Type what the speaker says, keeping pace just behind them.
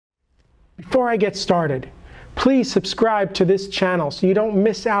Before I get started, please subscribe to this channel so you don't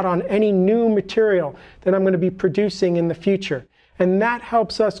miss out on any new material that I'm going to be producing in the future. And that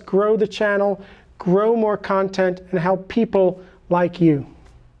helps us grow the channel, grow more content, and help people like you.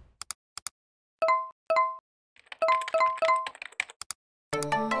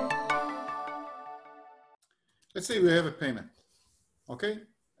 Let's say we have a payment, okay?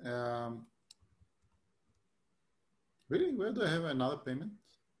 Really, where do I have another payment?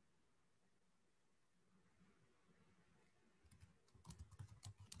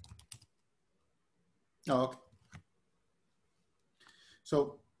 Oh, okay.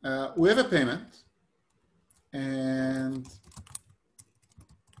 So we have a payment, and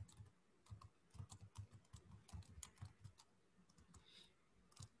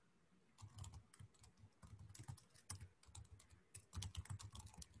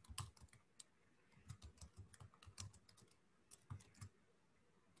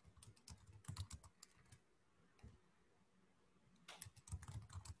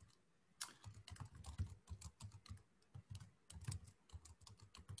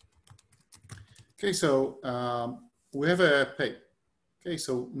okay, so we have a pay. Okay,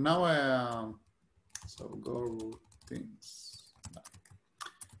 so now, so go things.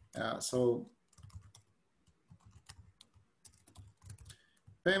 So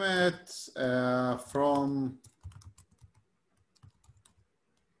payment from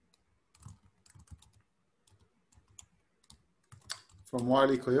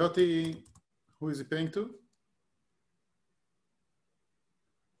Wiley Coyote. Who is he paying to?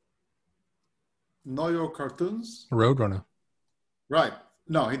 Know Your Cartoons? Roadrunner. Right.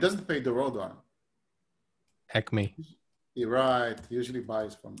 No, he doesn't pay the Roadrunner. Acme. You're right. He usually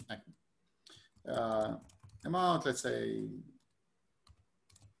buys from Acme. Amount, let's say,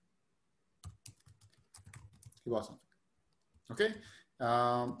 he bought something. Okay.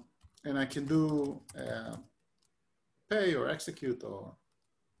 And I can do pay or execute or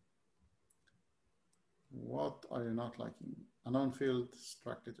what are you not liking? Unknown field,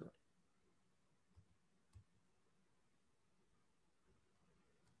 struct literal.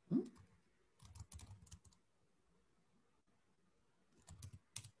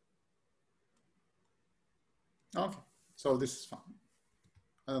 Okay, so this is fine.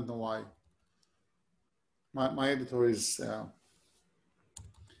 I don't know why. My editor is, I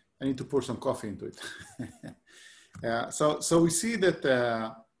need to pour some coffee into it. So we see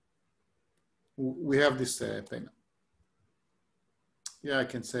that we have this payment. Yeah, I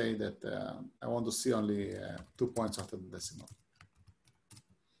can say that I want to see only 2 points after the decimal.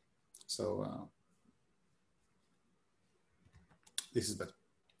 So this is better.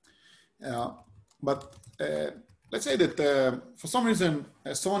 But let's say that for some reason,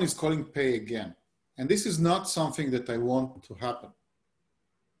 someone is calling pay again. And this is not something that I want to happen,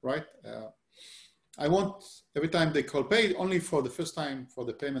 right? I want every time they call pay only for the first time for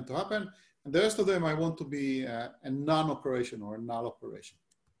the payment to happen. And the rest of them, I want to be a non-operation or a null operation.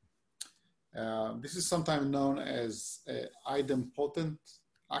 This is sometimes known as idempotent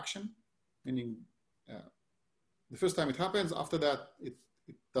action, meaning the first time it happens, after that, it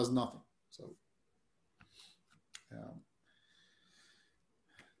does nothing. So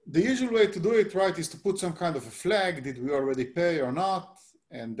the usual way to do it, right, is to put some kind of a flag. Did we already pay or not?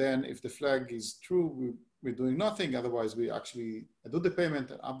 And then if the flag is true, we're doing nothing. Otherwise, we actually do the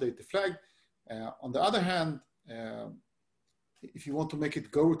payment and update the flag. On the other hand, if you want to make it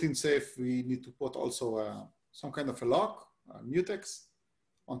go routine safe, we need to put also some kind of a lock, mutex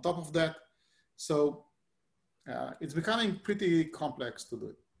on top of that. So it's becoming pretty complex to do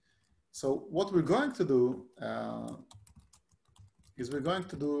it. So what we're going to do is we're going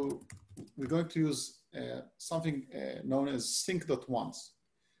to use something known as sync.Once.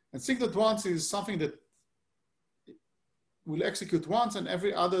 And sync.Once is something that will execute once, and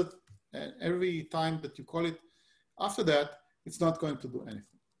every time that you call it after that, it's not going to do anything.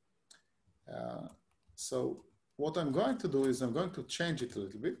 So what I'm going to do is I'm going to change it a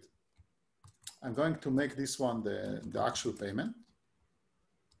little bit. I'm going to make this one the actual payment.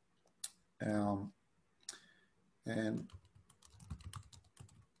 And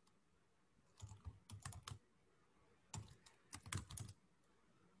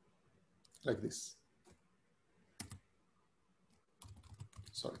like this.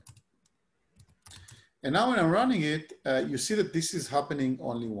 Sorry. And now when I'm running it, you see that this is happening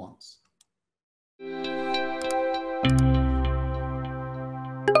only once.